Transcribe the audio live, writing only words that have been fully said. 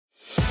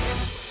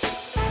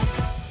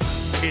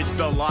It's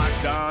the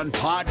Locked On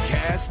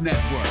Podcast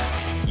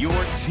Network, your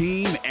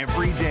team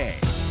every day.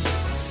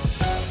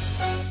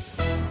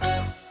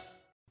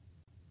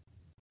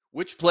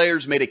 Which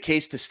players made a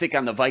case to stick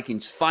on the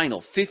Vikings'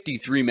 final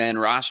 53-man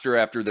roster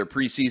after their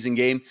preseason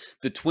game?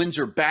 The Twins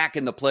are back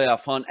in the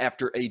playoff hunt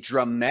after a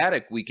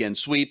dramatic weekend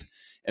sweep,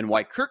 and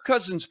why Kirk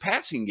Cousins'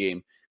 passing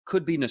game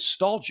could be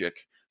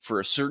nostalgic for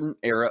a certain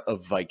era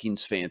of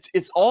Vikings fans.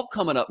 It's all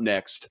coming up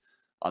next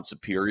on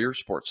Superior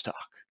Sports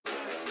Talk.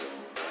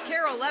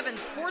 KARE 11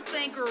 sports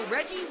anchor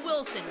Reggie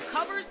Wilson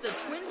covers the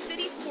Twin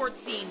City sports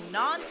scene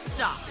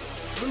nonstop.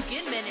 Luke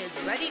Inman is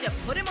ready to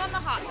put him on the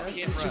hot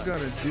seat. That's what you're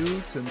gonna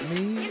do to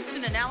me?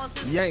 Instant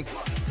analysis. Yanked.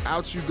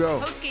 Out you go.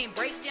 Post-game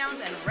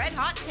breakdowns and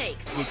red-hot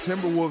takes. The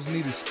Timberwolves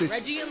need a stitch.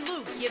 Reggie and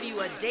Luke give you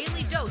a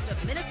daily dose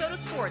of Minnesota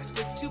sports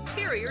with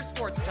Superior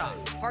Sports Talk.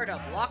 Part of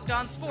Locked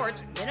On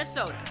Sports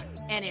Minnesota.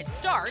 And it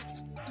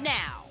starts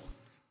now.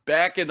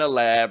 Back in the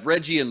lab,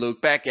 Reggie and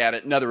Luke back at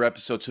it. Another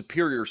episode,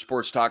 Superior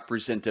Sports Talk,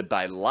 presented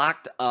by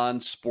Locked On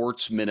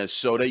Sports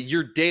Minnesota.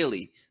 Your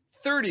daily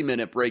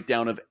 30-minute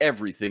breakdown of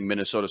everything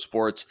Minnesota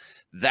sports.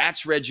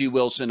 That's Reggie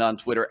Wilson on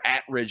Twitter,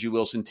 at Reggie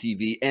Wilson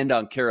TV, and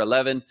on KARE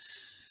 11.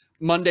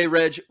 Monday,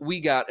 Reg, we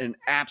got an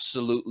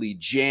absolutely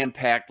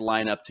jam-packed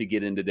lineup to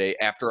get in today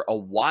after a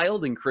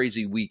wild and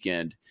crazy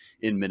weekend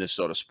in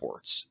Minnesota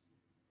sports.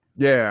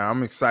 Yeah,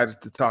 I'm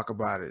excited to talk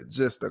about it.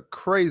 Just a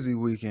crazy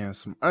weekend,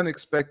 some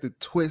unexpected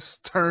twists,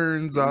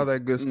 turns, all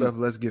that good stuff.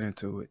 Let's get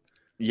into it.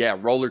 Yeah,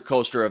 roller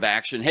coaster of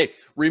action. Hey,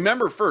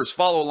 remember first,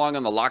 follow along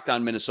on the Locked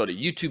On Minnesota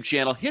YouTube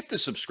channel. Hit the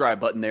subscribe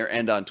button there,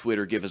 and on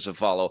Twitter, give us a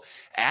follow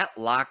at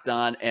Locked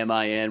On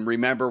MIN.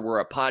 Remember, we're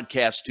a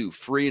podcast too,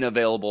 free and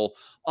available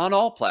on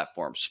all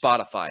platforms,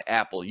 Spotify,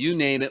 Apple, you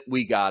name it,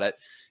 we got it.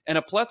 And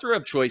a plethora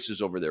of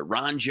choices over there.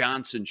 Ron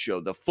Johnson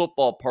Show, The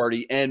Football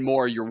Party, and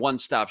more. Your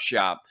one-stop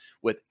shop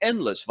with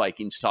endless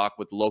Vikings talk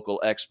with local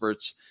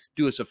experts.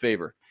 Do us a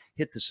favor.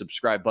 Hit the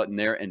subscribe button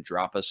there and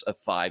drop us a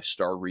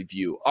 5-star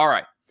review. All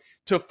right.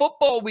 To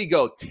football we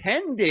go.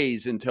 10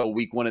 days until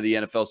week 1 of the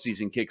NFL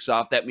season kicks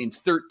off. That means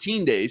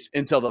 13 days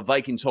until the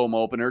Vikings home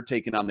opener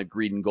taking on the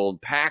Green and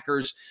Gold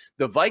Packers.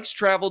 The Vikes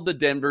traveled to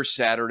Denver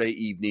Saturday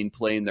evening,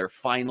 playing their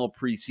final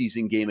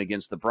preseason game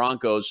against the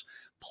Broncos.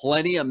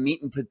 Plenty of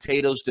meat and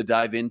potatoes to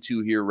dive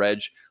into here,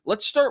 Reg.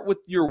 Let's start with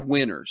your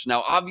winners.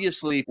 Now,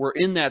 obviously, we're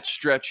in that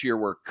stretch here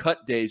where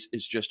cut days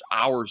is just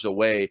hours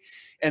away.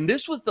 And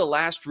this was the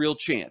last real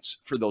chance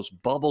for those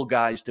bubble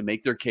guys to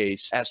make their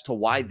case as to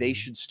why they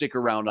should stick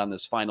around on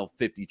this final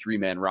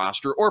 53-man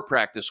roster or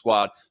practice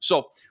squad.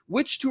 So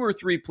which 2 or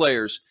 3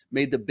 players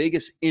made the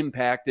biggest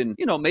impact and,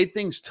 made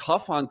things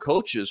tough on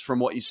coaches from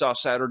what you saw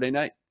Saturday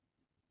night?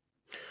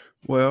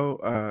 Well,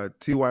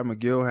 T.Y.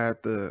 McGill had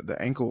the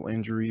ankle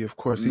injury. Of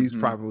course, he's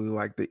probably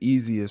like the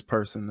easiest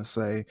person to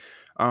say.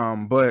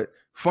 But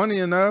funny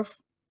enough,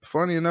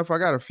 I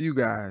got a few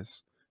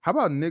guys. How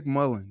about Nick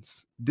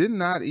Mullins? Did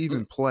not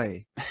even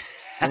play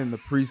in the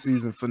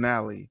preseason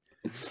finale.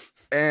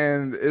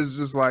 And it's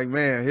just like,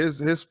 man, his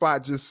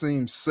spot just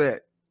seems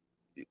set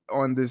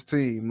on this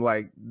team.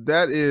 Like,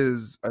 that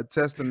is a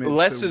testament.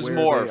 Less to is where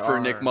more they for are.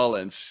 Nick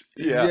Mullins.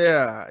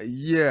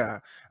 Yeah.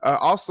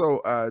 Also,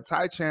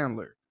 Ty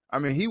Chandler. I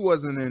mean, he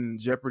wasn't in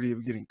jeopardy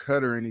of getting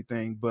cut or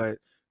anything, but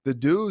the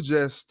dude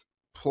just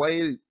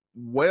played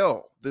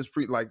well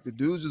the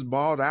dude just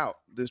balled out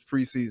this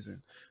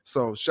preseason.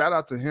 So shout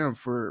out to him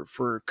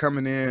for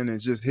coming in and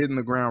just hitting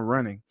the ground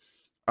running.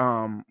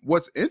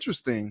 What's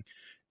interesting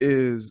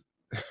is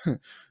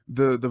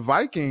the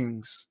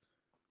Vikings,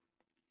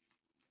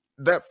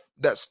 that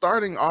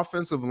starting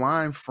offensive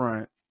line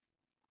front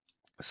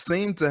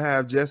seemed to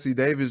have Jesse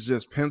Davis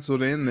just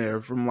penciled in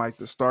there from like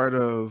the start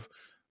of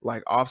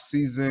like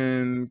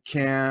off-season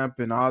camp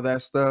and all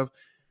that stuff.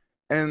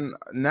 And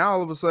now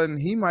all of a sudden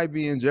he might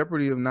be in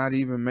jeopardy of not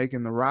even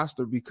making the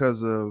roster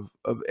because of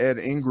Ed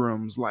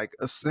Ingram's like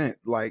ascent.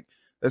 Like,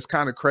 that's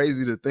kind of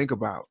crazy to think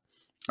about.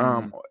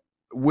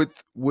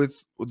 With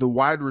the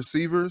wide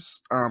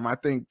receivers, I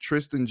think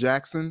Tristan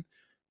Jackson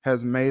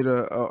has made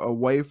a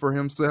way for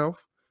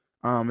himself,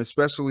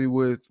 especially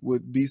with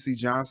BC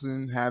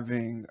Johnson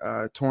having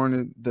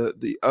torn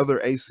the other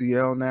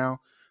ACL now.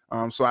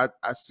 So I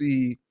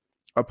see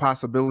a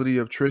possibility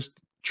of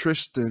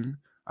Tristan,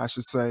 I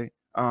should say,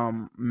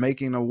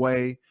 making a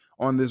way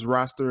on this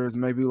roster as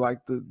maybe like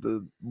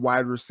the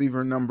wide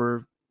receiver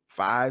number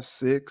 5,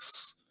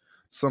 6,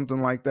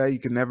 something like that. You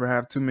can never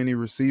have too many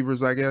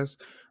receivers, I guess.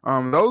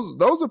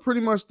 Those are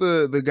pretty much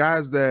the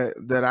guys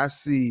that I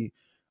see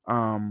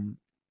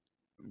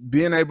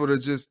being able to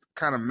just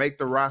kind of make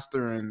the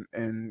roster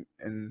and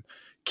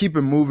keep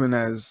it moving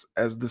as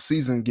the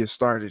season gets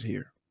started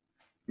here.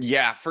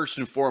 Yeah, first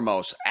and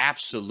foremost,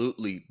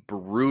 absolutely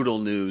brutal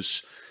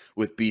news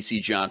with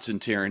BC Johnson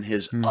tearing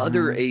his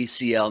other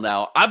ACL.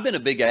 Now, I've been a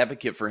big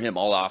advocate for him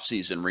all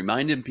offseason,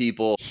 reminding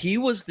people he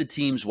was the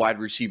team's wide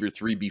receiver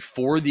 3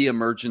 before the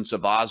emergence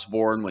of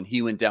Osborne when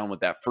he went down with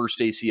that first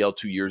ACL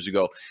 2 years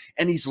ago.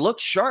 And he's looked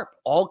sharp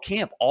all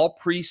camp, all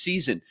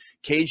preseason.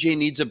 KJ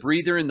needs a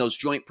breather in those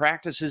joint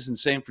practices in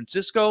San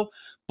Francisco,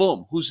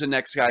 boom, who's the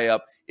next guy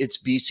up?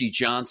 It's BC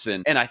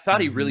Johnson. And I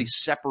thought he really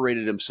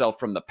separated himself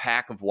from the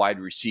pack of wide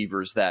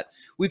receivers that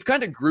we've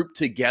kind of grouped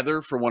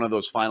together for one of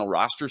those final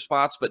roster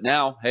spots. But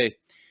now, hey,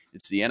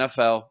 it's the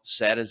NFL,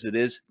 sad as it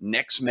is,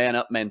 next man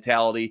up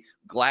mentality.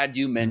 Glad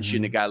you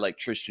mentioned a guy like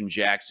Tristan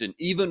Jackson.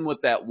 Even with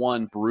that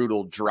one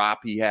brutal drop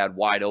he had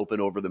wide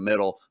open over the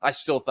middle, I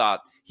still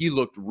thought he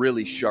looked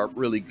really sharp,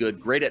 really good,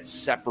 great at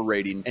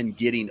separating and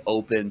getting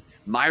open.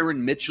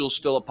 Myron Mitchell's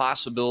still a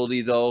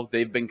possibility, though.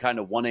 They've been kind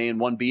of 1A and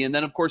 1B. And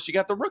then, of course, you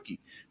got the rookie,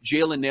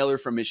 Jalen Naylor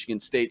from Michigan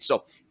State.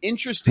 So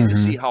interesting to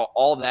see how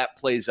all that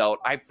plays out.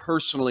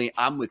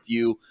 I'm with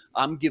you.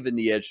 I'm giving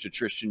the edge to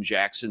Tristan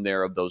Jackson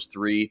there of those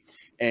three.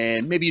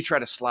 And maybe you try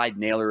to slide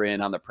Naylor in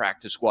on the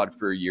practice squad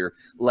for a year,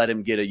 let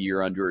him get a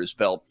year under his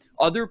belt.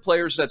 Other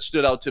players that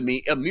stood out to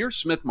me, Amir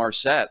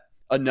Smith-Marset,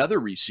 another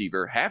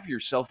receiver. Have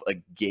yourself a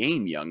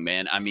game, young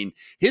man. I mean,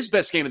 his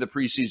best game of the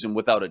preseason,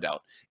 without a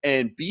doubt.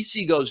 And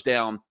BC goes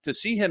down. To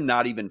see him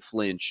not even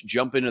flinch,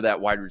 jump into that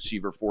wide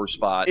receiver 4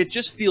 spot, it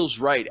just feels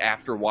right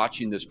after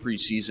watching this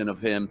preseason of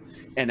him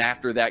and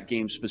after that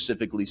game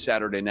specifically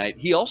Saturday night.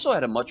 He also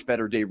had a much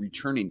better day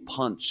returning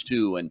punts,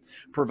 too, and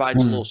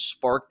provides a little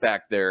spark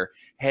back there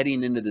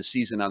heading into the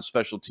season on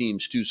special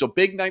teams, too. So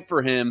big night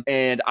for him.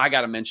 And I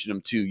got to mention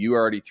him, too. You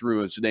already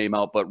threw his name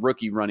out, but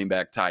rookie running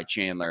back Ty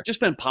Chandler. Just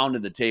been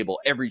pounding the table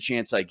every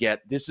chance I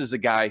get. This is a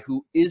guy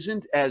who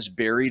isn't as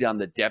buried on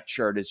the depth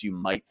chart as you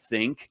might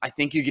think. I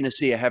think you're going to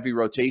see a heavy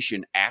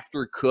rotation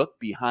after Cook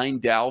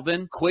behind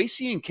Dalvin.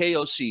 Kwesi and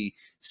KOC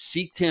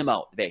seeked him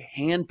out. They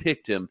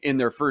handpicked him in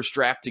their first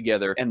draft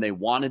together, and they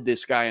wanted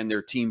this guy on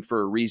their team for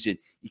a reason.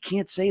 You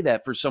can't say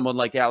that for someone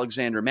like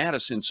Alexander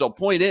Madison. So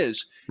point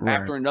is,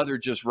 after another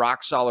just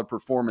rock-solid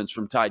performance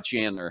from Ty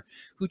Chandler,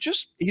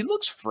 he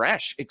looks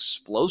fresh,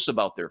 explosive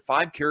out there.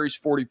 5 carries,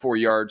 44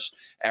 yards,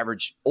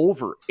 averaged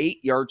over 8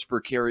 yards per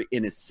carry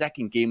in his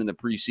second game in the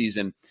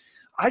preseason.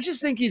 I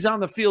just think he's on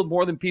the field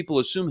more than people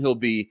assume he'll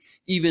be,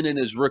 even in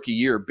his rookie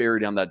year,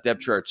 buried on that depth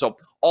chart. So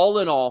all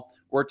in all,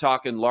 we're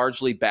talking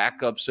largely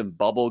backups and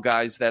bubble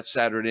guys that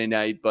Saturday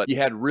night, but you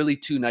had really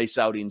 2 nice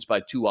outings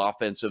by 2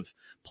 offensive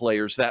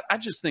players that I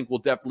just think will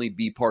definitely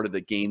be part of the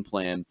game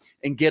plan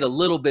and get a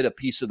little bit of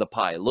piece of the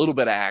pie, a little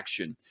bit of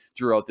action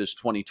throughout this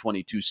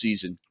 2022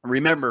 season.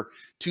 Remember,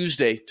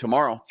 Tuesday,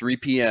 tomorrow, 3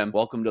 p.m.,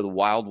 welcome to the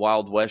Wild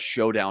Wild West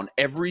Showdown.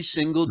 Every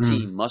single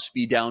team must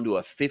be down to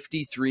a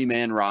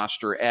 53-man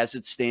roster as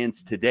it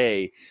stands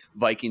today.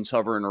 Vikings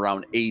hovering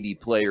around 80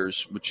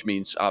 players, which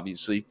means,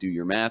 obviously, do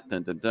your math,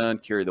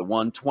 carry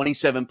the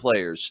 27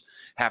 players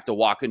have to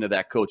walk into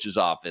that coach's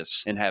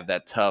office and have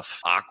that tough,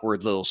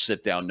 awkward little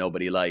sit down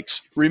nobody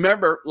likes.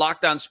 Remember,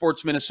 Locked On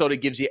Sports Minnesota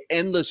gives you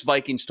endless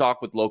Vikings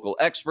talk with local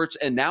experts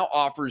and now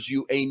offers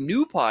you a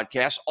new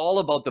podcast all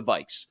about the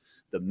Vikes.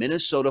 The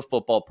Minnesota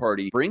Football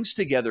Party brings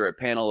together a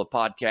panel of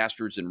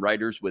podcasters and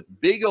writers with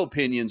big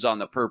opinions on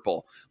the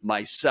purple.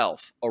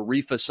 Myself,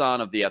 Arif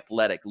Hassan of The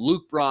Athletic,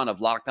 Luke Braun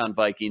of Locked On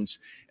Vikings,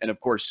 and of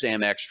course,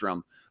 Sam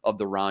Ekstrom of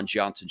The Ron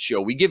Johnson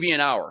Show. We give you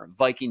an hour of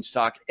Vikings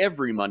talk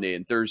every Monday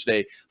and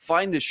Thursday.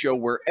 Find the show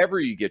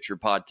wherever you get your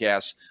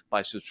podcasts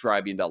by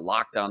subscribing to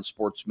Locked On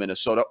Sports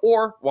Minnesota,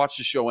 or watch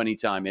the show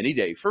anytime, any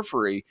day for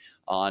free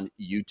on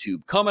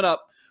YouTube. Coming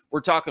up, we're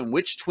talking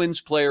which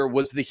Twins player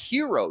was the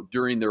hero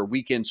during their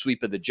weekend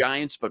sweep of the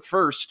Giants. But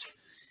first,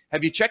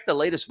 have you checked the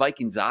latest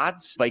Vikings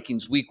odds?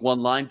 Vikings week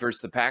 1 line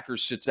versus the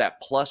Packers sits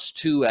at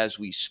 +2 as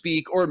we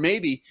speak. Or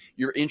maybe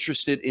you're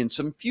interested in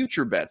some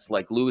future bets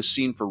like Lewis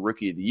Cine for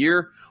Rookie of the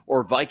Year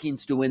or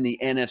Vikings to win the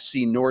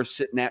NFC North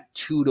sitting at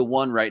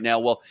 2-1 right now.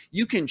 Well,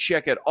 you can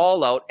check it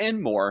all out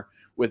and more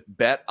with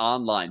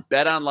BetOnline.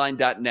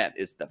 BetOnline.net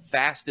is the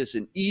fastest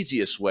and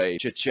easiest way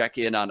to check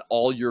in on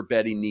all your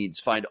betting needs.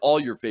 Find all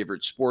your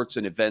favorite sports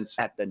and events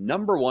at the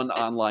 #1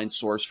 online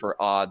source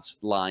for odds,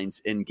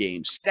 lines, and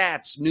games.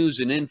 Stats, news,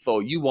 and info.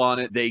 You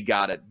want it, they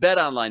got it.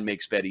 BetOnline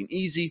makes betting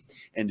easy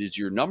and is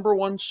your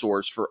 #1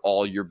 source for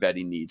all your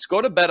betting needs. Go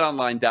to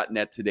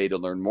BetOnline.net today to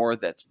learn more.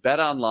 That's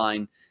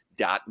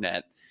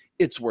BetOnline.net.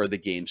 It's where the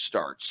game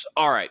starts.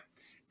 All right,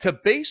 to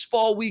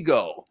baseball we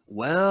go.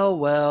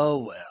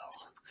 Well.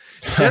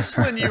 Just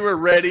when you were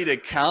ready to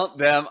count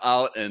them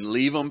out and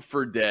leave them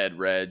for dead,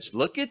 Reg,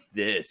 look at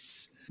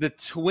this. The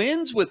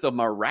Twins, with a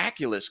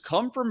miraculous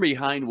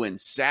come-from-behind win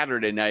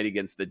Saturday night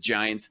against the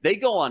Giants, they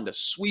go on to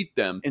sweep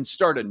them and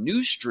start a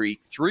new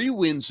streak, 3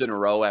 wins in a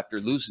row after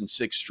losing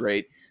 6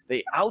 straight.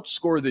 They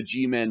outscore the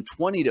G-Men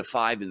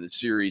 20-5 in the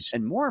series,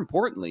 and more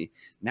importantly,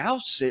 now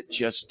sit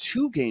just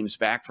 2 games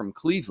back from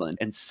Cleveland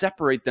and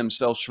separate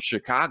themselves from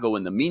Chicago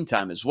in the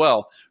meantime as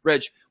well.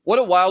 Reg, what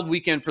a wild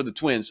weekend for the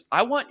Twins.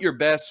 I want your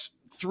best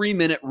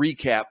 3-minute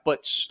recap,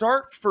 but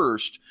start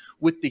first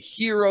with the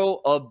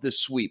hero of the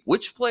sweep.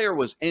 Which player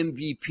was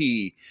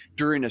MVP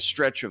during a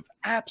stretch of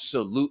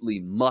absolutely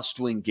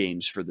must-win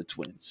games for the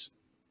Twins?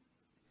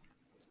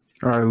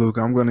 All right, Luke,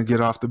 I'm going to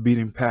get off the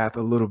beaten path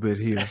a little bit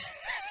here.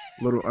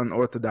 A little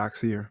unorthodox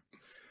here.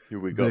 Here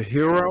we go. The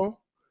hero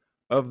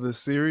of the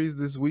series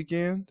this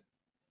weekend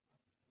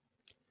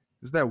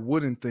is that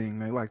wooden thing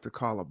they like to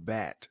call a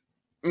bat.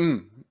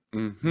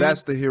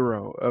 That's the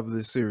hero of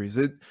this series.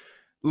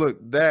 Look,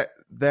 that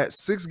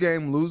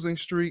 6-game losing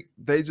streak,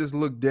 they just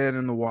look dead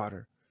in the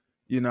water.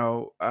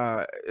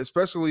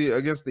 Especially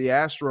against the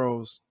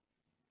Astros,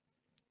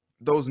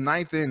 those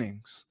ninth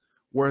innings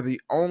were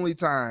the only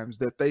times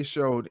that they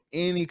showed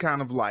any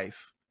kind of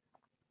life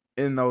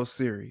in those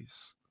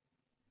series.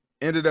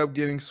 Ended up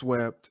getting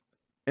swept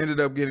in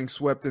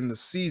the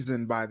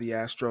season by the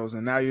Astros.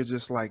 And now you're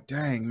just like,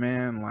 dang,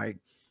 man, like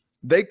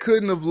they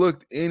couldn't have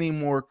looked any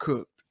more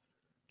cooked.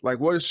 Like,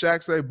 what does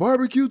Shaq say?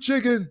 Barbecue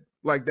chicken.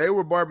 Like, they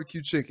were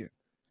barbecue chicken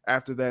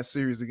after that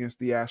series against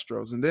the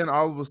Astros. And then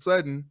all of a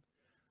sudden,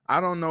 I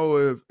don't know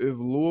if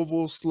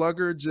Louisville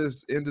Slugger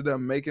just ended up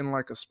making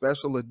like a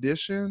special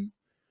edition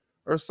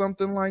or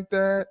something like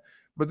that.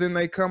 But then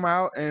they come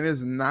out and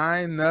it's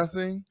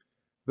 9-0.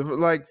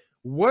 Like,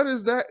 what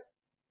is that?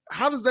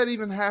 How does that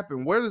even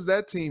happen? Where does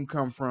that team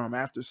come from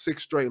after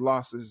 6 straight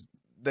losses?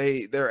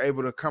 They're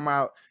able to come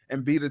out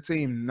and beat a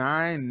team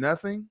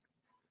 9-0.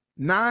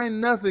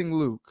 9-0,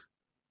 Luke.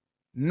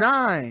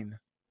 9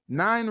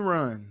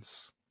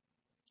 runs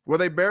where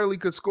they barely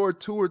could score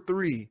 2 or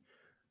 3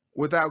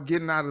 without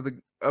getting out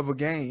of a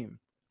game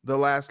the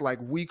last like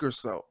week or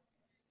so.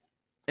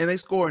 And they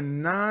score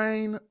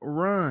 9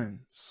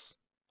 runs.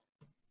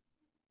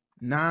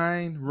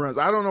 9 runs.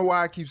 I don't know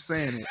why I keep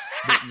saying it.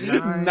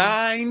 But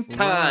 9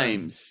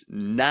 times.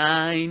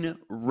 9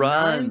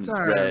 runs, 9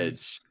 times. Reg.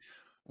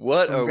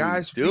 What Some are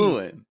guys we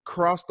doing?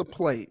 Cross the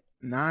plate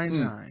 9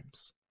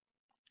 times.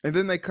 And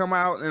then they come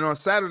out, and on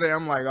Saturday,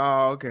 I'm like,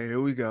 oh, okay,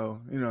 here we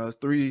go. It's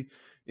 3.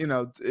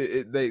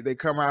 They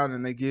come out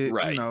and they get,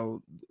 Right.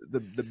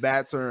 The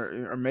bats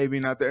are maybe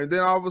not there. And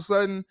then all of a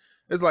sudden,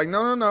 it's like,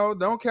 no,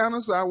 don't count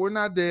us out. We're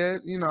not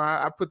dead.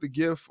 I put the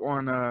GIF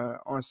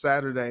on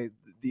Saturday,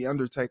 the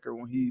Undertaker,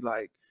 when he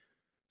like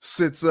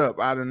sits up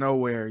out of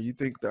nowhere. You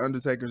think the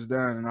Undertaker's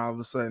done, and all of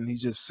a sudden he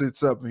just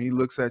sits up and he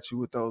looks at you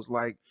with those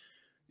like,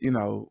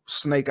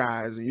 snake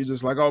eyes, and you're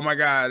just like, oh my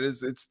God,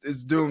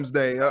 it's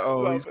doomsday.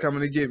 He's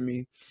coming to get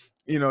me.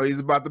 He's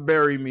about to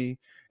bury me.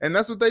 And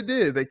that's what they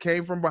did. They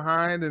came from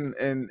behind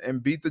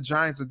and beat the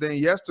Giants. And then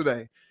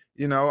yesterday,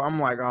 I'm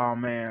like, oh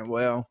man,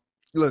 well,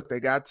 look,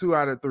 they got 2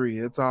 out of 3.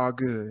 It's all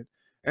good.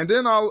 And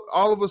then all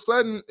of a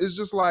sudden, it's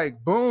just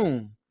like,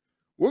 boom,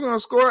 we're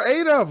gonna score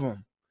 8 of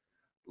them.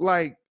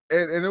 Like,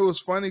 and it was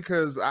funny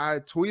because I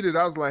tweeted,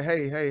 I was like,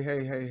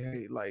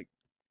 hey, like,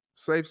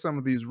 save some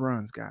of these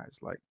runs, guys.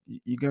 Like,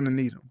 you're going to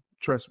need them.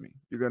 Trust me,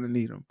 you're going to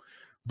need them.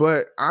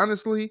 But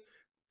honestly,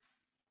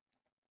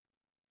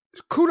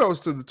 kudos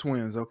to the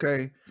Twins,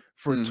 okay,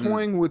 for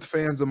toying with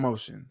fans'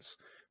 emotions,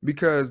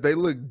 because they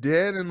look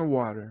dead in the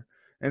water.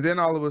 And then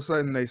all of a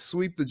sudden they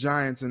sweep the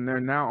Giants, and they're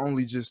now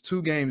only just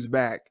 2 games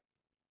back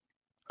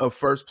of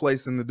first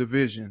place in the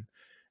division.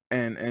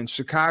 And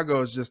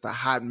Chicago is just a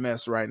hot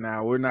mess right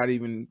now. We're not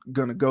even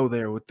going to go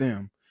there with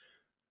them.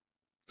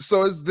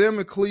 So it's them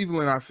and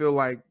Cleveland, I feel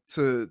like,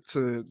 to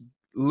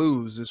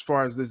lose as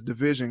far as this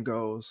division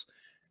goes.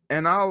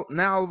 And now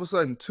all of a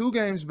sudden 2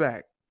 games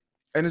back.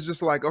 And it's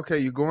just like, okay,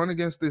 you're going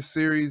against this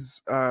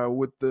series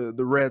with the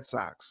Red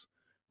Sox.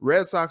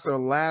 Red Sox are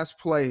last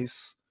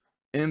place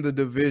in the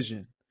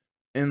division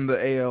in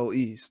the AL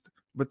East.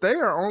 But they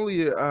are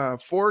only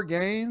 4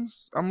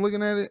 games. I'm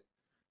looking at it.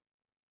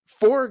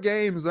 4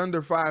 games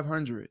under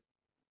 500.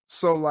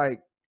 So,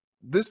 like,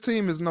 this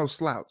team is no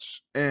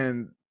slouch.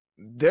 And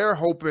they're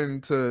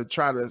hoping to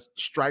try to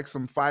strike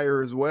some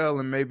fire as well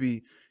and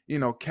maybe,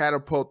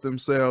 catapult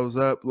themselves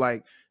up.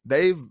 Like,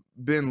 they've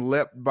been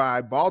leapt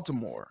by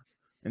Baltimore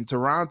and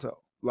Toronto.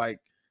 Like,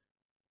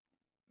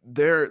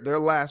 they're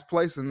last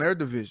place in their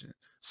division.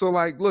 So,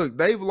 like, look,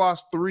 they've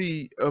lost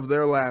 3 of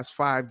their last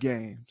 5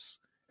 games.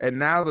 And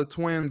now the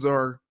Twins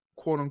are,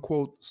 quote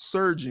unquote,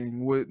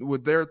 surging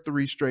with their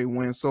 3 straight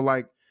wins. So,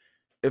 like,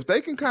 if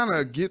they can kind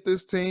of get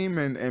this team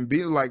and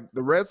beat, like,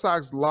 the Red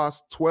Sox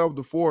lost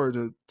 12-4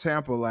 to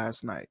Tampa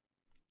last night,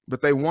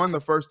 but they won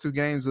the first 2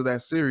 games of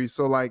that series.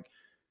 So, like,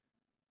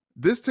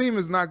 this team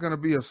is not going to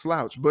be a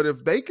slouch. But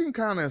if they can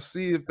kind of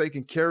see if they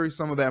can carry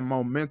some of that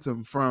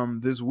momentum from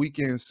this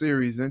weekend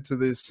series into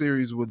this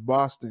series with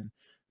Boston,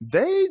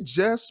 they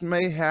just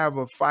may have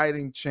a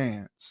fighting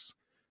chance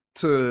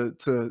to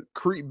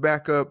creep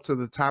back up to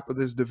the top of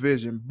this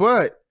division.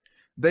 But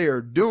they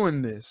are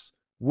doing this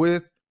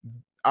with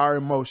our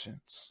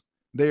emotions.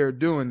 They are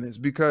doing this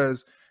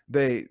because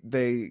they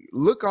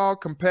look all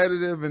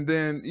competitive, and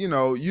then,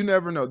 you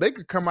never know. They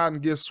could come out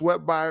and get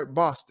swept by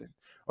Boston,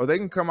 or they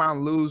can come out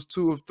and lose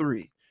 2 of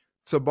 3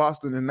 to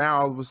Boston, and now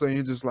all of a sudden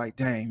you're just like,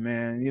 dang,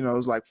 man,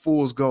 it's like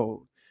fool's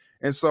gold.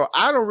 And so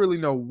I don't really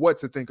know what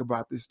to think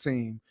about this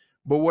team.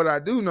 But what I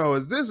do know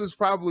is this is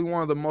probably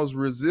one of the most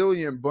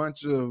resilient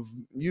bunch of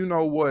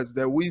whats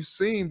that we've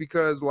seen,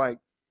 because, like,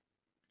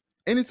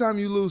 anytime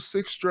you lose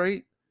 6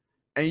 straight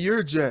and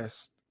you're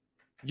just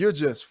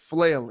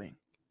flailing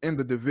in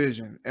the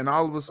division, and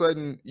all of a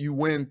sudden you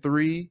win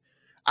 3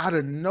 out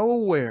of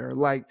nowhere.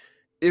 Like,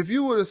 if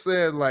you would have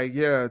said, like,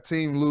 yeah, a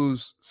team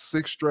lose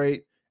 6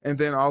 straight and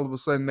then all of a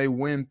sudden they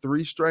win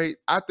 3 straight,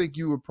 I think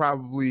you would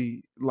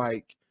probably,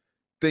 like,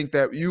 think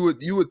that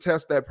you would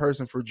test that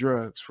person for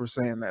drugs for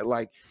saying that.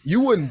 Like, you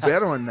wouldn't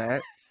bet on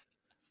that.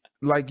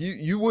 Like,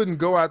 you wouldn't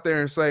go out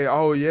there and say,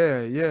 oh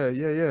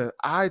yeah.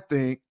 I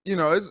think,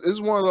 it's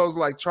one of those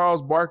like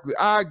Charles Barkley,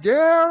 I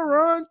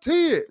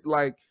guarantee it.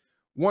 Like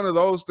one of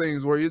those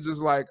things where you're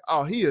just like,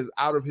 oh, he is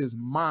out of his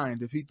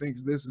mind if he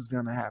thinks this is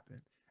gonna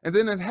happen. And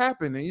then it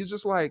happened, and you're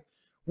just like,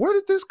 where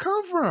did this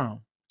come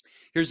from?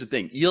 Here's the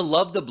thing. You'll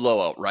love the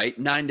blowout, right?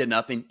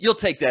 9-0. You'll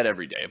take that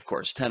every day, of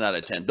course. 10 out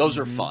of 10. Those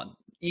are fun.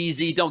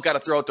 Easy. Don't got to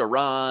throw it to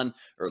Ron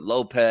or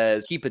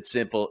Lopez. Keep it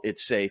simple.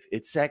 It's safe.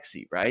 It's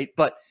sexy, right?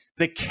 But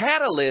the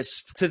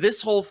catalyst to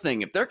this whole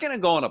thing, if they're going to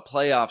go on a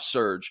playoff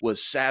surge,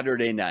 was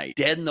Saturday night.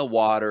 Dead in the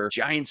water.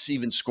 Giants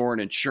even score an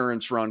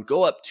insurance run.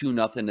 Go up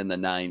 2-0 in the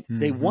ninth.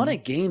 They won a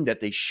game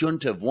that they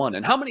shouldn't have won.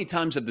 And how many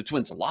times have the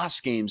Twins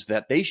lost games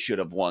that they should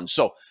have won?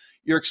 So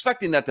you're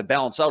expecting that to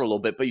balance out a little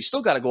bit, but you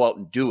still got to go out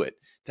and do it.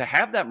 To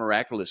have that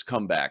miraculous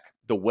comeback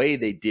the way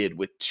they did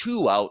with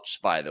 2 outs,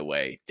 by the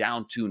way,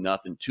 down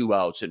 2-0, 2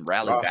 outs, and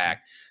rally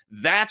back,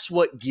 that's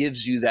what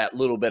gives you that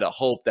little bit of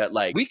hope that,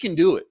 like, we can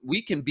do it.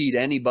 We can beat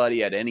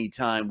anybody at any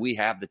time. We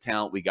have the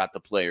talent. We got the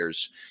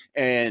players.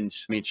 And,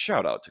 I mean,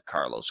 shout out to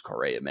Carlos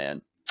Correa,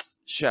 man.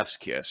 Chef's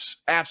kiss.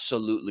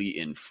 Absolutely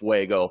in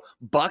fuego.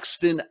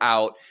 Buxton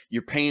out.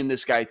 You're paying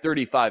this guy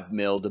 $35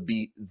 million to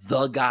be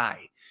the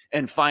guy.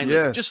 And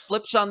finally, just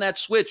flips on that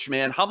switch,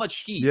 man. How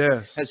much heat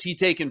has he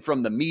taken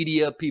from the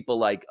media, people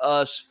like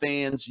us,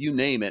 fans, you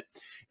name it,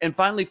 and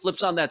finally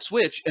flips on that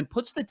switch and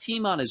puts the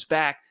team on his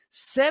back.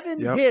 7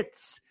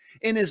 hits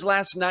in his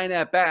last 9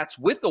 at-bats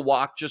with the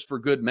walk just for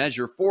good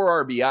measure,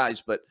 4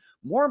 RBIs. But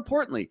more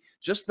importantly,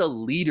 just the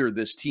leader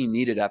this team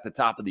needed at the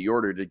top of the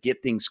order to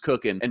get things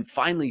cooking, and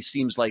finally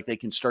seems like they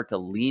can start to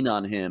lean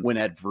on him when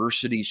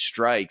adversity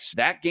strikes.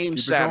 That game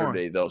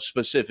Saturday, though,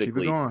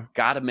 specifically,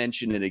 got to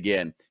mention it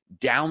again.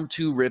 Down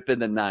 2 rip in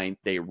the ninth.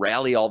 They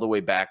rally all the way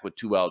back with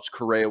 2 outs.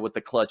 Correa with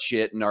the clutch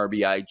hit and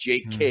RBI.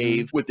 Jake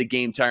Cave with the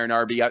game-tying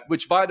RBI,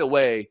 which, by the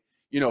way,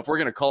 if we're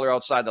going to color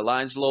outside the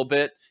lines a little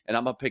bit and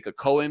I'm going to pick a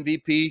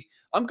co-MVP,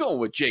 I'm going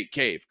with Jake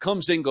Cave.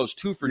 Comes in, goes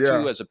 2 for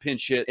 2 as a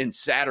pinch hit in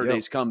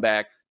Saturday's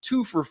comeback.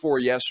 2 for 4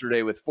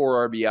 yesterday with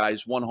 4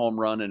 RBIs, 1 home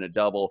run and a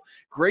double.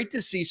 Great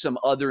to see some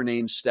other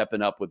names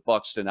stepping up with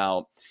Buxton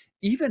out.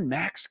 Even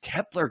Max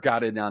Kepler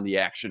got in on the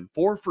action.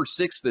 4 for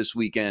 6 this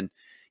weekend.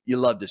 You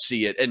love to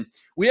see it. And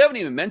we haven't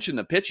even mentioned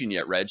the pitching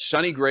yet, Reg.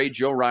 Sonny Gray,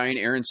 Joe Ryan,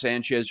 Aaron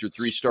Sanchez, your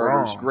 3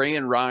 starters. Gray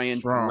and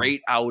Ryan,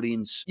 great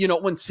outings.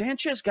 When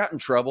Sanchez got in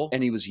trouble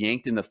and he was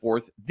yanked in the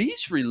 4th,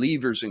 these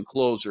relievers and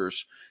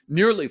closers,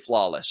 nearly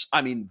flawless.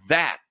 I mean,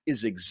 that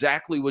is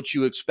exactly what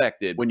you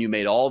expected when you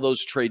made all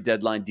those trade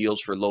deadline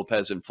deals for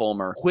Lopez and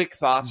Fulmer. Quick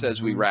thoughts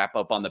as we wrap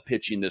up on the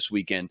pitching this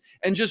weekend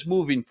and just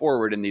moving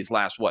forward in these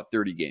last,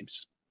 30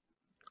 games?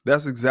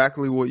 That's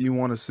exactly what you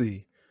want to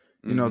see.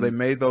 They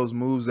made those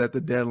moves at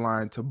the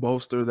deadline to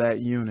bolster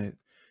that unit.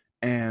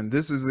 And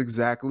this is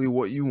exactly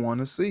what you want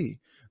to see.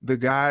 The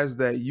guys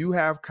that you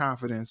have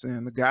confidence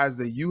in, the guys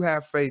that you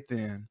have faith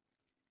in,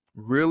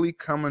 really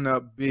coming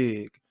up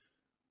big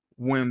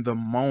when the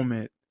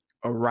moment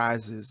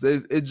arises.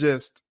 It's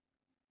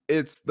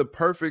the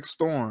perfect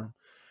storm.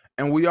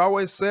 And we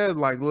always said,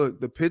 like,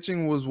 look, the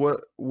pitching was what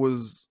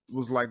was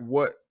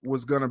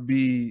going to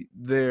be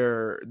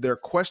their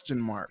question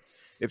mark.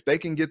 If they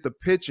can get the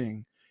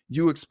pitching,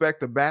 you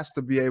expect the bats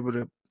to be able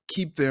to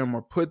keep them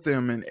or put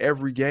them in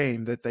every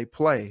game that they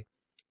play.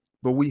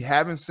 But we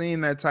haven't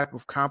seen that type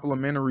of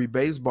complimentary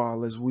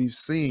baseball as we've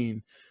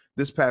seen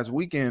this past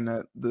weekend.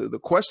 The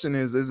question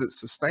is it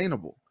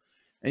sustainable?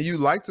 And you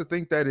like to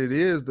think that it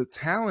is. The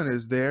talent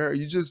is there.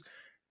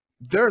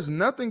 There's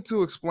nothing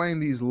to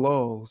explain these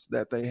lulls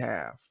that they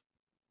have.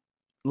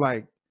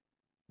 Like,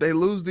 they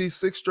lose these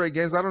 6 straight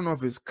games. I don't know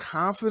if it's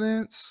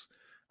confidence.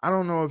 I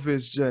don't know if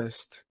it's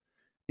just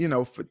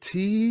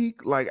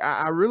fatigue. Like,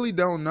 I really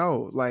don't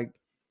know. Like,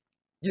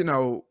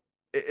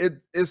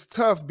 it's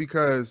tough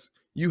because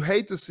you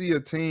hate to see a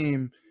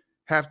team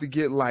have to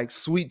get like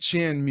sweet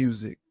chin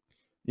music,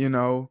 in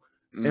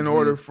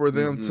order for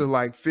them to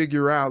like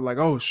figure out like,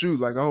 oh shoot,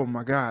 like, oh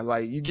my God,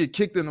 like you get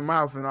kicked in the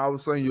mouth and all of a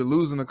sudden you're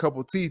losing a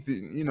couple teeth,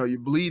 you're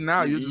bleeding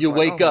out. You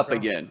wake up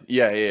again.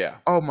 Yeah.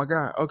 Oh my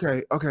God.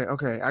 Okay.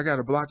 I got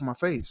to block my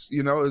face.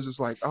 It's just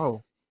like,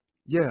 oh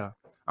yeah,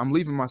 I'm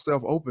leaving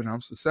myself open.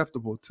 I'm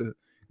susceptible to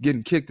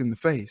getting kicked in the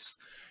face.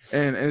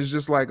 And it's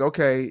just like,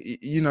 okay,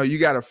 you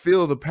got to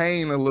feel the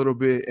pain a little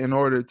bit in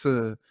order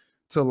to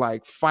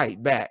like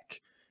fight back.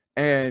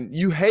 And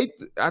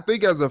I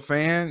think as a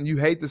fan, you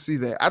hate to see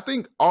that. I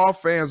think all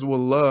fans will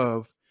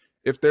love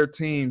if their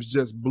teams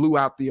just blew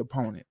out the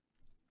opponent.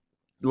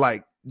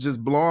 Like,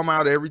 just blow them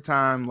out every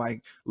time,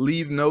 like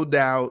leave no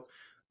doubt.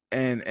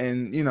 And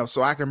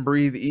so I can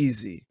breathe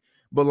easy.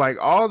 But like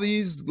all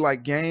these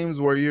like games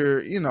where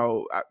you're,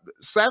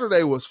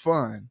 Saturday was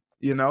fun.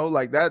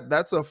 Like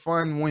that's a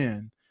fun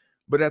win.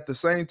 But at the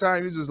same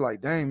time, you're just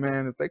like, dang,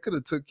 man, if they could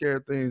have took care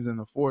of things in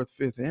the 4th,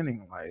 5th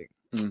inning, like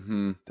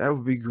that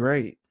would be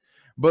great.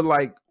 But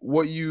like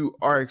what you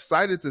are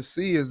excited to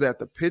see is that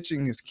the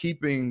pitching is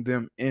keeping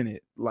them in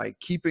it, like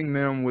keeping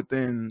them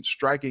within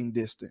striking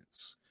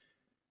distance.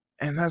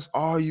 And that's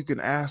all you can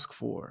ask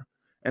for.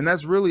 And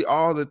that's really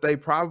all that they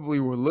probably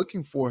were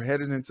looking for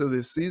heading into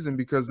this season,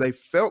 because they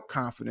felt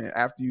confident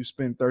after you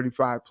spend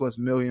 35 plus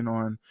million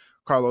on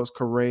Carlos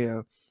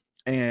Correa.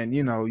 And,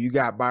 you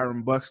got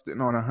Byron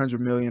Buxton on $100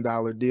 million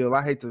deal.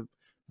 I hate to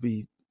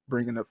be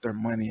bringing up their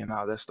money and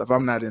all that stuff.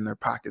 I'm not in their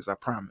pockets, I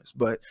promise.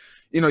 But,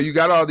 you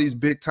got all these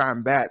big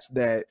time bats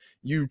that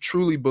you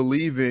truly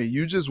believe in.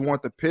 You just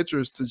want the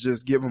pitchers to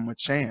just give them a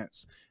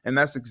chance. And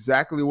that's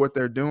exactly what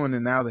they're doing.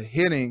 And now the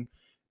hitting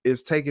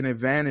is taking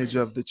advantage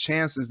of the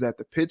chances that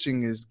the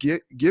pitching is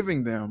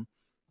giving them,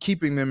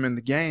 keeping them in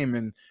the game.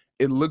 And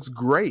it looks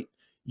great.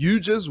 You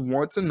just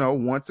want to know,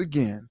 once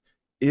again,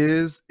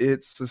 is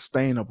it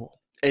sustainable?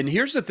 And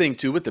here's the thing,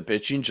 too, with the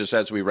pitching, just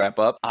as we wrap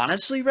up.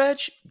 Honestly, Reg,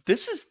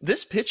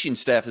 this pitching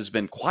staff has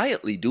been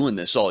quietly doing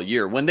this all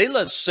year. When they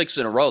lost 6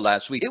 in a row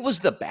last week, it was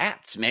the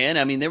bats, man.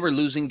 I mean, they were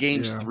losing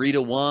games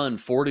 3-1,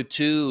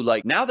 4-2.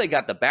 Like, now they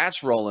got the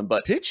bats rolling,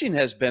 but pitching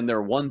has been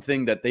their one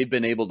thing that they've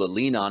been able to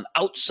lean on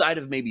outside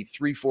of maybe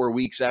 3-4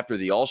 weeks after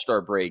the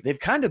All-Star break. They've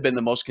kind of been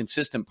the most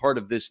consistent part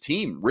of this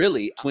team,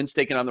 really. Twins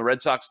taking on the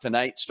Red Sox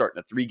tonight,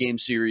 starting a 3-game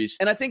series.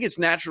 And I think it's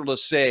natural to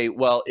say,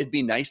 well, it'd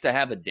be nice to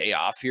have a day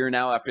off here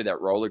now after that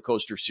roller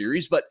coaster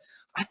series, but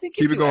I think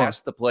if you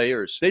ask the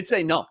players, they'd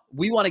say, no,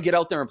 we want to get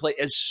out there and play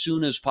as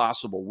soon as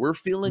possible. We're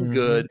feeling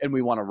good and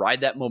we want to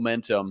ride that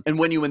momentum. And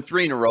when you win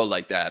 3 in a row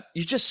like that,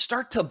 you just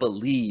start to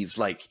believe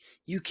like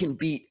you can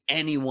beat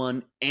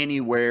anyone,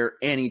 anywhere,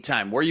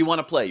 anytime. Where you want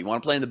to play. You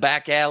want to play in the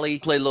back alley,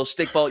 play a little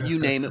stickball, you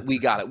name it, we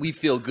got it. We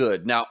feel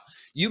good. Now,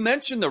 you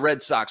mentioned the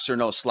Red Sox are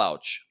no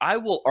slouch. I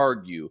will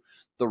argue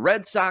the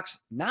Red Sox,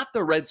 not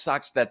the Red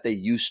Sox that they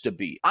used to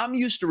be. I'm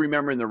used to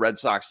remembering the Red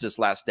Sox this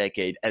last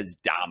decade as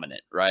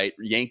dominant, right?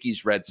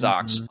 Yankees, Red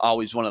Sox,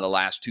 always one of the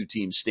last 2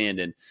 teams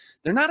standing.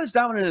 They're not as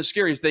dominant and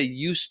scary as they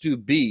used to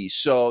be.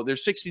 So they're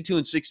 62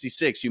 and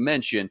 66. You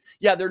mentioned,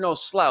 yeah, they're no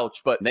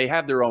slouch, but they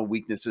have their own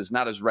weaknesses,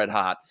 not as red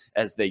hot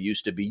as they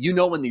used to be. You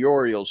know, when the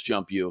Orioles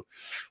jump you,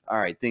 all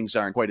right, things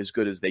aren't quite as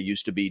good as they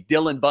used to be.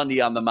 Dylan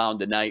Bundy on the mound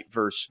tonight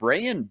versus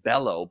Brayan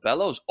Bello.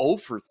 Bello's 0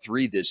 for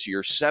 3 this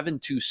year,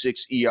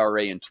 7.26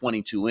 ERA in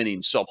 22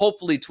 innings. So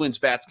hopefully Twins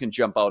bats can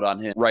jump out on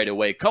him right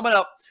away. Coming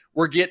up,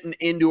 we're getting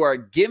into our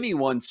Gimme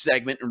One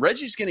segment, and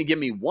Reggie's going to give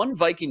me one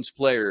Vikings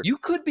player you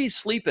could be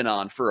sleeping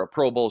on for a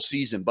Pro Bowl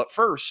season. But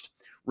first,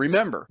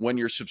 remember, when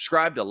you're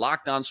subscribed to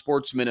Locked On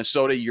Sports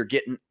Minnesota, you're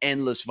getting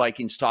endless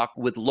Vikings talk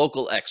with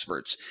local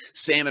experts.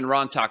 Sam and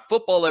Ron talk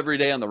football every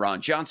day on The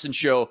Ron Johnson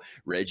Show.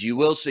 Reggie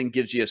Wilson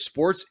gives you a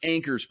sports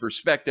anchor's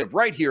perspective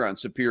right here on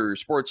Superior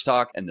Sports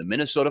Talk. And the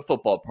Minnesota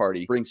Football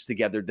Party brings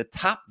together the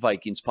top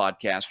Vikings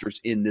podcasters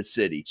in the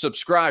city.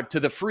 Subscribe to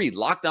the free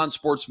Locked On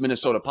Sports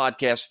Minnesota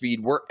podcast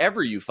feed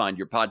wherever you find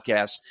your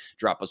podcasts.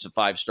 Drop us a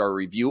 5-star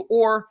review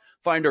or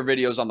find our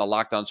videos on the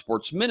Locked On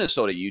Sports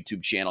Minnesota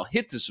YouTube channel.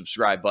 Hit the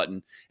subscribe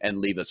button and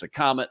leave us a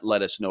comment.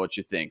 Let us know what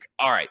you think.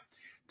 All right.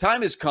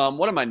 Time has come.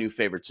 One of my new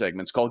favorite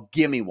segments called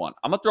Gimme One.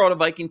 I'm going to throw out a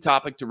Viking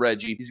topic to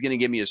Reggie. He's going to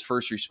give me his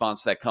first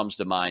response that comes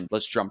to mind.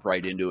 Let's jump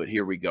right into it.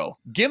 Here we go.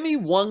 Give me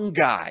one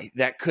guy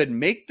that could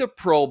make the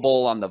Pro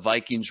Bowl on the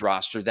Vikings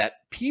roster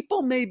that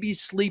people may be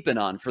sleeping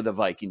on for the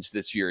Vikings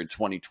this year in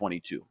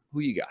 2022. Who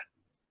you got?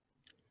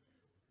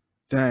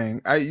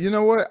 Dang. You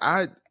know what?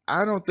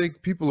 I don't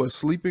think people are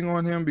sleeping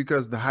on him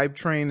because the hype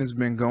train has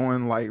been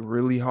going like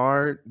really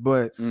hard,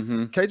 but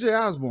KJ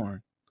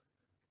Osborne.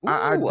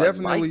 I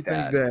definitely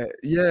think that,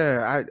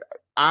 yeah,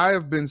 I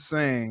have been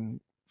saying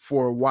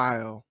for a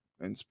while,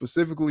 and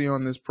specifically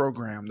on this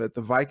program, that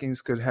the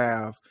Vikings could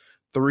have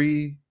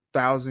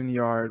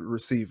 3,000-yard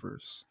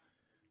receivers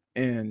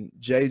in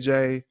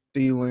JJ,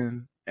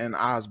 Thielen, and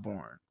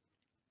Osborne.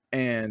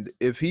 And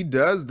if he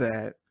does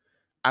that,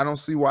 I don't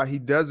see why he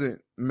doesn't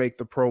make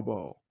the Pro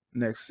Bowl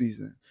next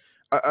season.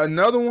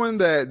 Another one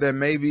that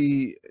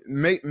maybe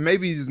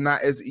is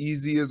not as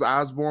easy as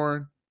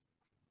Osborne.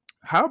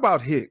 How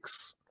about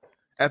Hicks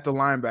at the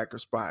linebacker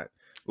spot?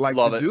 Like,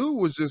 dude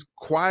was just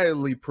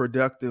quietly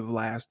productive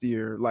last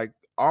year, like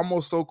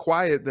almost so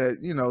quiet that,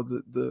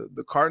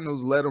 the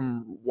Cardinals let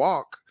him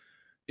walk,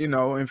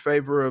 in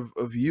favor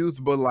of youth.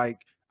 But like,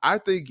 I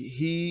think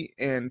he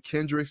and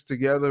Kendricks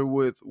together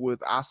with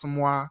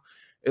Asamoah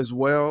as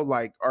well,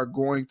 like, are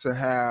going to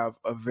have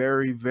a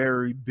very,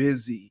 very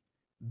busy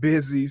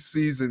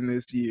season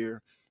this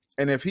year.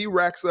 And if he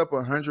racks up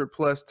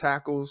 100+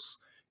 tackles,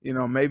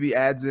 maybe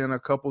adds in a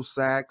couple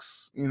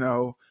sacks,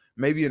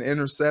 maybe an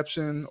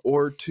interception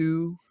or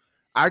 2,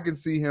 I can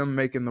see him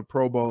making the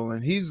Pro Bowl.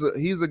 And he's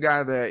a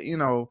guy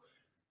that,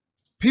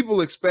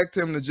 people expect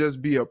him to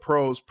just be a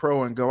pro's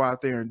pro and go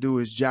out there and do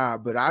his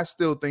job. But I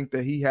still think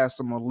that he has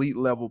some elite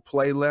level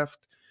play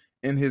left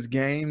in his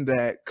game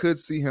that could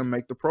see him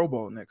make the Pro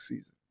Bowl next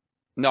season.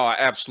 No, I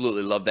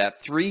absolutely love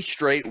that. 3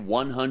 straight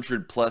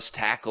 100-plus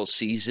tackle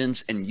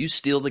seasons, and you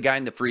steal the guy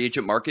in the free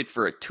agent market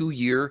for a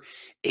 2-year,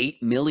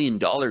 $8 million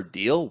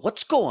deal?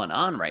 What's going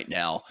on right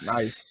now?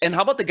 Nice. And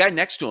how about the guy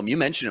next to him? You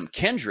mentioned him,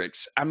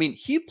 Kendricks. I mean,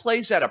 he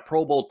plays at a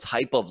Pro Bowl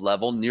type of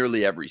level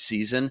nearly every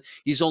season.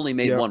 He's only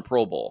made Yep. one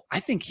Pro Bowl. I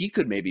think he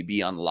could maybe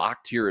be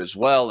unlocked here as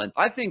well. And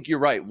I think you're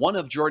right. One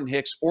of Jordan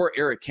Hicks or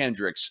Eric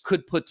Kendricks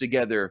could put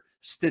together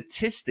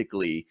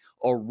statistically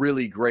a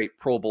really great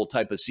Pro Bowl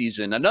type of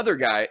season. Another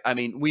guy, I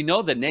mean, we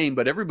know the name,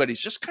 but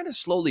everybody's just kind of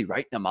slowly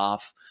writing him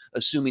off,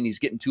 assuming he's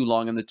getting too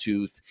long in the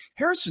tooth.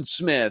 Harrison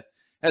Smith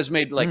has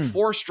made like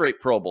 4 straight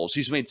Pro Bowls.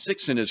 He's made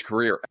 6 in his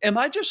career. Am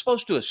I just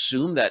supposed to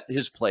assume that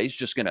his play is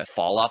just going to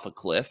fall off a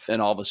cliff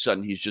and all of a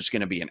sudden he's just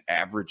going to be an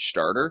average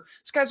starter?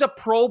 This guy's a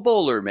Pro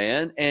Bowler,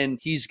 man, and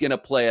he's going to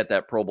play at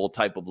that Pro Bowl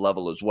type of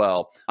level as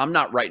well. I'm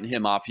not writing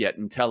him off yet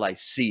until I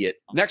see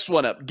it. Next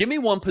one up. Give me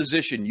one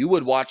position you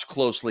would watch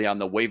closely on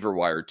the waiver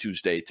wire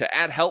Tuesday to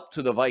add help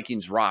to the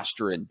Vikings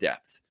roster in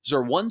depth. Is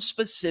there one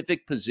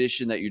specific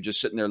position that you're just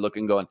sitting there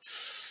looking, going,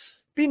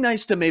 be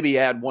nice to maybe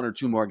add 1 or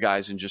 2 more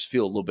guys and just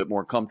feel a little bit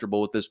more comfortable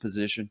with this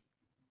position?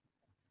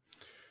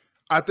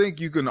 I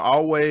think you can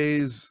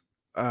always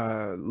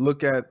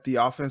look at the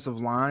offensive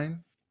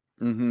line.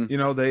 Mm-hmm. You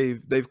know,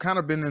 they've kind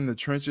of been in the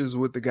trenches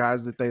with the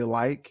guys that they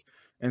like,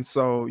 and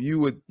so you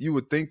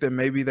would think that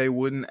maybe they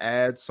wouldn't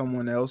add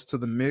someone else to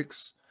the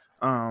mix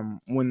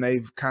when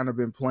they've kind of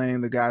been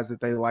playing the guys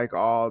that they like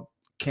all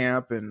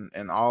camp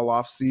and all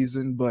off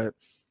season. But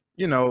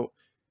you know,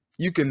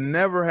 you can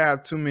never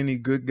have too many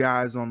good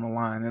guys on the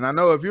line. And I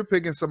know if you're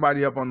picking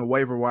somebody up on the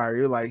waiver wire,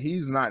 you're like,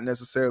 he's not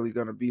necessarily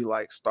going to be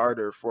like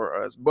starter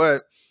for us.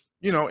 But,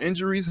 you know,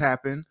 injuries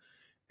happen,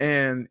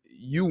 and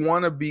you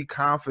want to be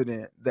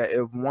confident that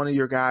if one of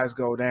your guys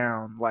go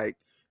down, like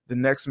the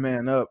next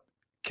man up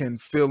can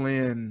fill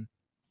in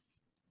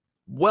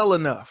well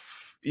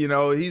enough. You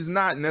know, he's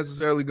not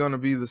necessarily going to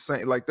be the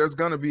same. Like there's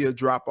going to be a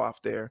drop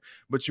off there,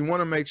 but you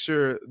want to make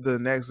sure the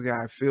next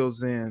guy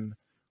fills in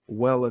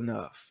well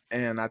enough.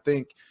 And I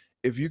think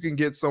if you can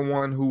get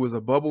someone who was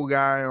a bubble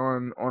guy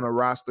on a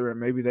roster and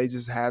maybe they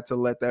just had to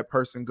let that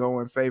person go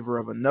in favor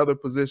of another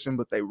position,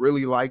 but they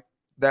really liked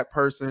that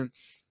person,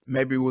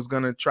 maybe was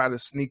going to try to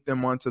sneak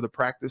them onto the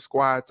practice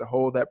squad to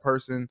hold that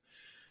person,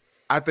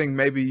 I think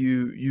maybe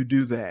you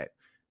do that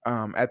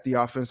at the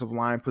offensive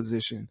line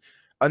position.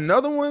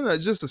 Another one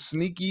that's just a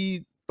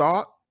sneaky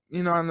thought.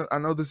 You know, I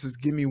know this is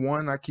give me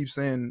one. I keep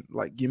saying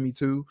like give me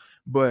 2,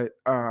 but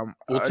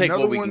we'll take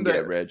what we can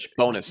get, Reg.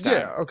 Bonus time.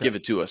 Yeah, okay. Give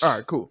it to us. All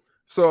right, cool.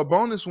 So a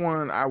bonus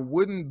one I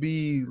wouldn't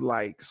be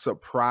like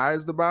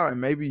surprised about, and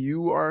maybe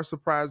you are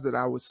surprised that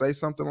I would say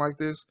something like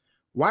this.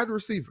 Wide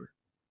receiver.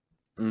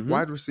 Mm-hmm.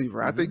 Wide receiver.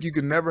 Mm-hmm. I think you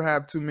can never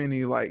have too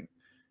many like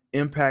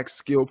impact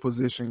skill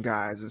position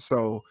guys. And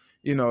so,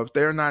 you know, if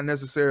they're not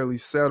necessarily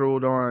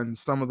settled on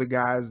some of the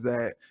guys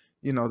that,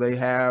 you know, they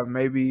have,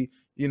 maybe,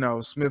 you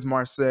know,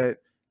 Smith-Marsette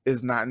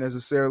is not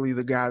necessarily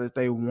the guy that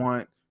they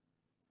want,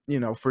 you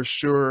know, for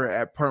sure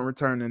at punt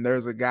return. And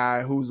there's a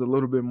guy who's a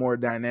little bit more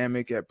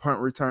dynamic at punt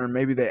return.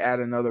 Maybe they add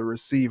another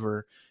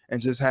receiver and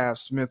just have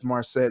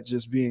Smith-Marsette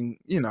just being,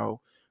 you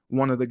know,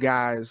 one of the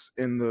guys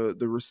in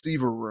the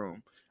receiver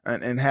room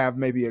and have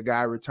maybe a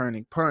guy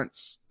returning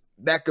punts.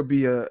 That could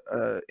be a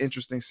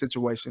interesting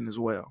situation as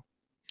well.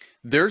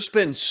 There's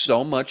been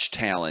so much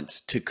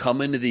talent to come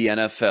into the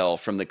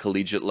NFL from the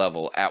collegiate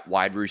level at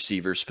wide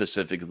receiver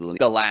specifically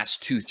the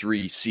last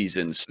 2-3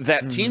 seasons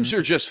that teams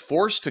are just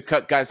forced to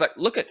cut guys. Like,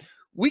 look at,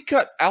 we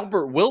cut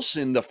Albert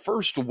Wilson the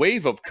first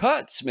wave of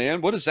cuts, man.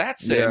 What does that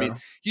say? Yeah. I mean,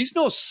 he's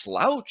no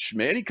slouch,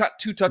 man. He caught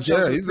 2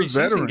 touchdowns in the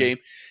preseason game.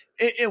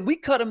 And we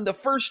cut him the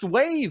first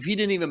wave. He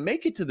didn't even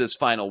make it to this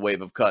final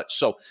wave of cuts.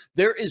 So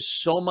there is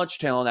so much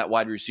talent at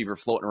wide receiver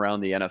floating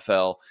around the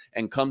NFL.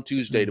 And come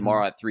Tuesday,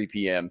 tomorrow at 3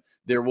 p.m.,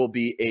 there will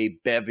be a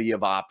bevy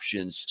of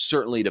options,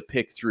 certainly to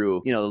pick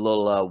through, you know, the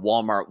little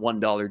Walmart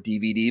 $1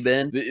 DVD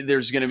bin.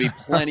 There's going to be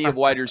plenty of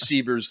wide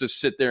receivers to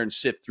sit there and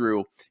sift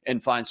through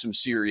and find some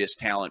serious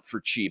talent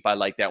for cheap. I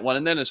like that one.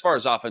 And then as far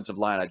as offensive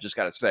line, I just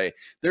got to say,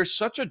 there's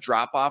such a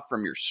drop-off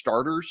from your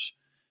starters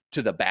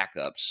to the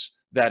backups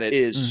that it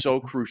is so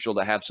crucial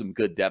to have some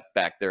good depth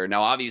back there.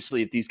 Now,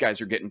 obviously, if these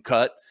guys are getting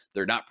cut,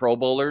 they're not Pro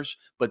Bowlers,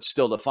 but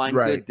still to find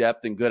good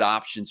depth and good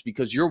options,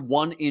 because you're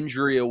one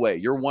injury away.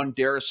 You're one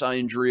Darrisaw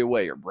injury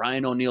away or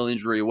Brian O'Neill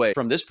injury away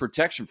from this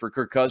protection for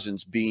Kirk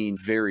Cousins being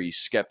very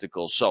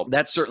skeptical. So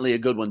that's certainly a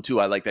good one, too.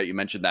 I like that you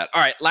mentioned that.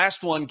 All right,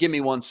 last one. Give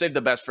me one. Save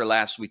the best for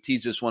last. We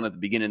teased this one at the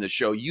beginning of the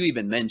show. You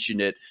even mentioned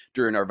it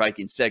during our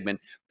Vikings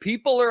segment.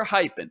 People are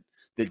hyping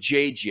the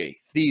JJ,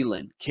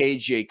 Thielen,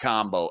 KJ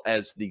combo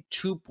as the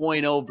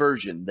 2.0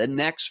 version, the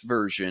next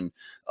version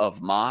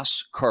of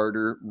Moss,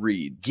 Carter,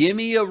 Reed. Give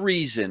me a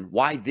reason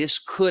why this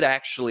could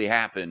actually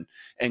happen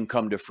and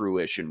come to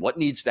fruition. What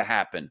needs to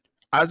happen?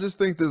 I just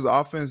think this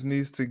offense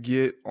needs to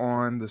get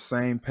on the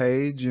same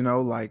page. You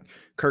know, like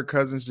Kirk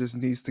Cousins just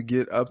needs to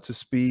get up to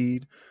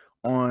speed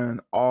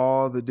on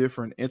all the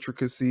different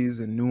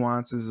intricacies and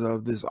nuances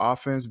of this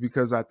offense,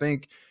 because I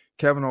think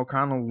Kevin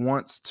O'Connell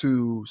wants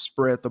to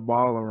spread the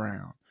ball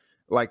around.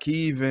 Like he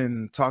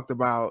even talked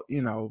about,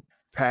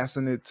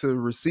 passing it to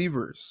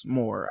receivers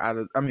more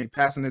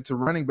passing it to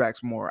running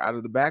backs more out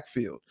of the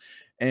backfield.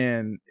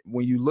 And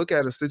when you look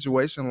at a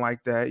situation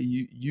like that,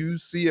 you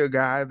see a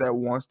guy that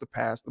wants to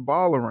pass the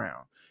ball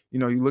around.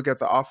 You look at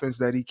the offense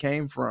that he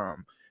came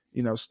from.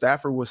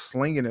 Stafford was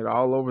slinging it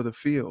all over the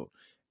field.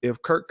 If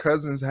Kirk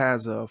Cousins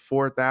has a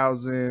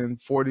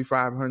 4,000,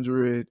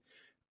 4,500,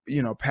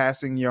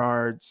 passing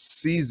yards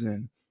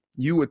season,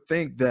 you would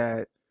think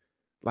that,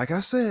 like I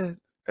said,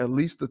 at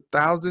least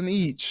 1,000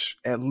 each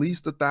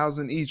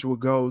will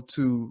go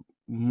to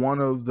one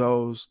of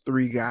those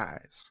three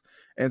guys.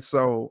 And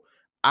so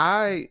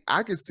I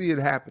could see it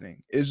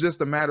happening. It's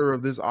just a matter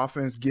of this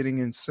offense getting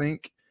in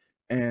sync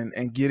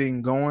and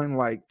getting going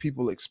like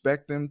people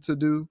expect them to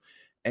do.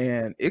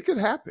 And it could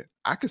happen.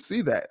 I could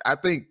see that. I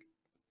think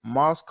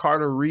Moss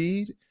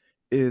Carter-Reed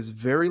is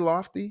very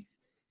lofty.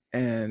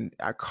 And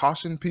I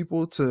caution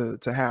people to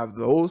have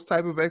those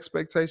type of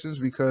expectations,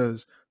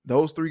 because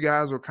those three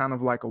guys are kind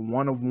of like a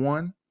one of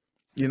one.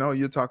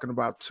 You're talking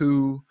about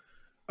two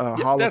Hall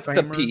of Famers. That's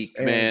the peak,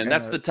 man.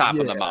 That's the top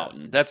of the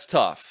mountain. That's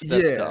tough.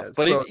 That's tough.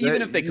 But so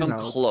even if they come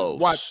close,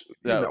 watch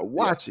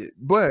it.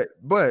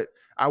 But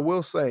I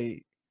will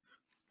say,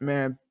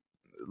 man,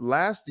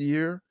 last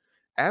year,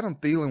 Adam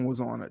Thielen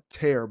was on a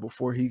tear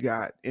before he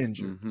got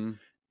injured. Mm-hmm.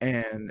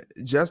 And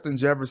Justin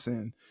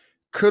Jefferson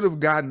could have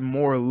gotten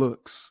more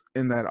looks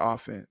in that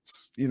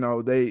offense.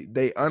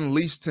 They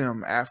unleashed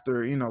him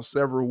after,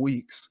 several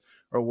weeks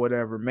or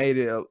whatever, made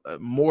it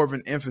more of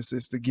an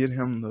emphasis to get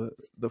him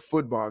the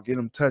football, get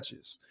him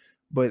touches.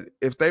 But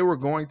if they were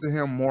going to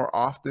him more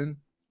often,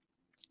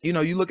 you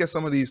look at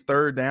some of these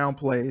third down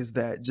plays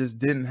that just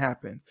didn't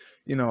happen.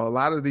 A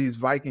lot of these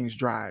Vikings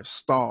drives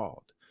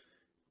stalled.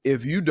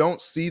 If you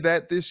don't see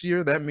that this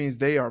year, that means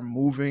they are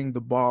moving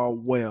the ball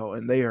well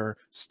and they are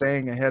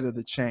staying ahead of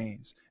the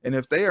chains. And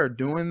if they are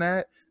doing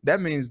that, that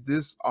means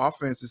this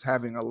offense is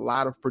having a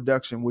lot of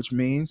production, which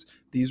means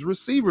these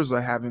receivers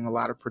are having a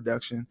lot of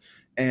production.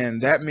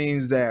 And that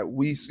means that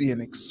we see an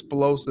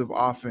explosive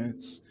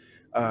offense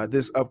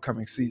this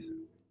upcoming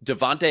season.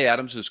 Davante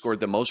Adams has scored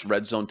the most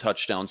red zone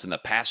touchdowns in the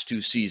past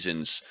 2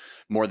 seasons,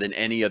 more than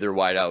any other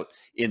wideout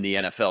in the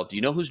NFL. Do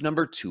you know who's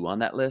number 2 on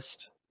that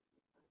list?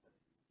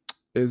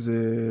 Is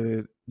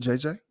it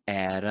JJ?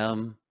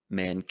 Adam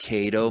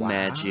Mankato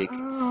Magic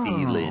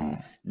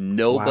Thielen.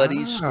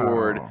 Nobody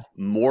scored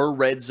more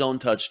red zone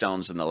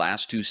touchdowns in the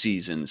last 2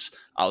 seasons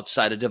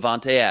outside of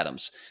Davante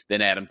Adams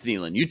than Adam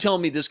Thielen. You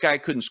telling me this guy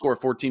couldn't score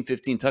 14,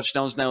 15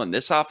 touchdowns now in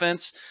this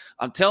offense?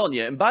 I'm telling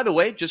you. And by the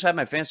way, just had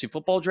my fantasy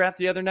football draft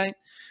the other night.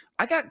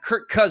 I got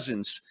Kirk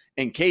Cousins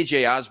and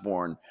KJ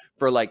Osborne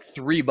for like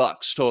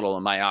 $3 total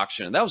in my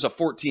auction. And that was a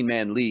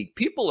 14-man league.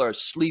 People are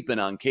sleeping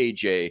on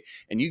KJ,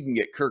 and you can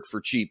get Kirk for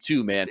cheap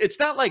too, man. It's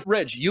not like,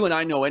 Reg, you and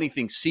I know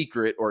anything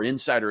secret or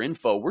insider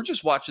info. We're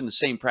just watching the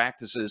same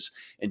practices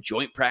and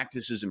joint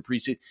practices and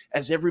preseason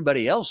as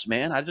everybody else,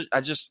 man.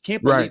 I just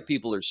can't believe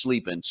people are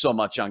sleeping so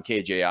much on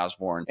KJ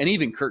Osborne and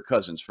even Kirk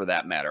Cousins for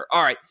that matter.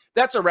 All right,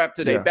 that's a wrap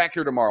today. Yeah. Back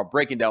here tomorrow,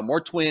 breaking down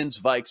more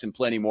Twins, Vikes, and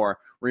plenty more.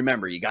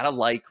 Remember, you got to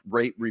like,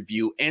 rate,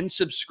 review, and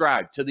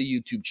subscribe to the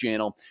YouTube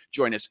channel.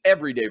 Join us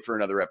every day for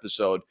another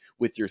episode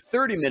with your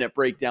 30-minute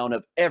breakdown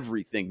of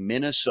everything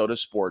Minnesota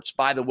sports.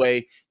 By the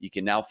way, you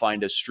can now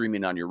find us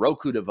streaming on your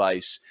Roku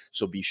device,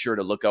 so be sure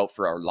to look out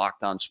for our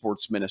Locked On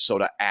Sports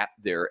Minnesota app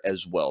there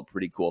as well.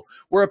 Pretty cool.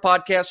 We're a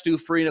podcast too,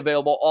 free and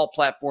available, all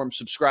platforms.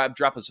 Subscribe,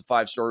 drop us a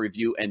 5-star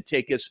review, and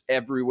take us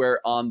everywhere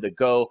on the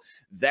go.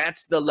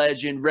 That's the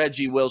legend,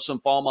 Reggie Wilson.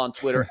 Follow him on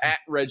Twitter at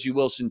Reggie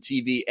Wilson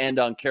TV and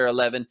on Care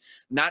 11.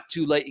 Not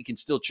too late. You can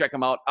still check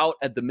him out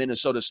at the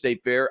Minnesota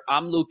State Fair.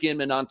 I'm Luke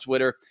Inman on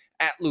Twitter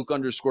at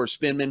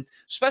Luke_Spinman.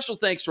 Special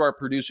thanks to our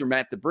producer,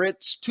 Matt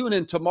DeBritz. Tune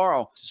in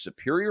tomorrow to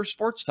Superior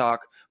Sports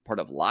Talk, part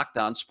of Locked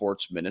On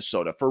Sports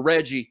Minnesota. For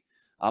Reggie,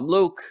 I'm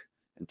Luke.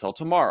 Until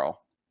tomorrow,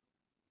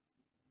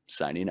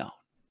 signing out.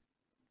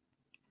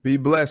 Be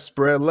blessed.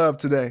 Spread love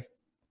today.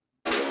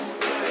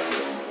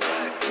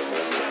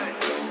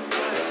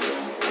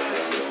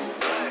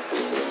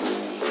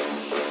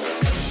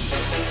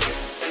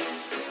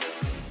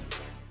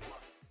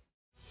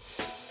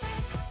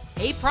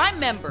 Hey, Prime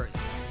members,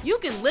 you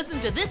can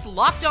listen to this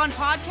Locked On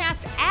podcast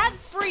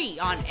ad-free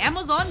on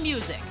Amazon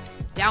Music.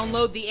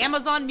 Download the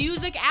Amazon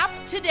Music app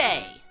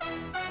today.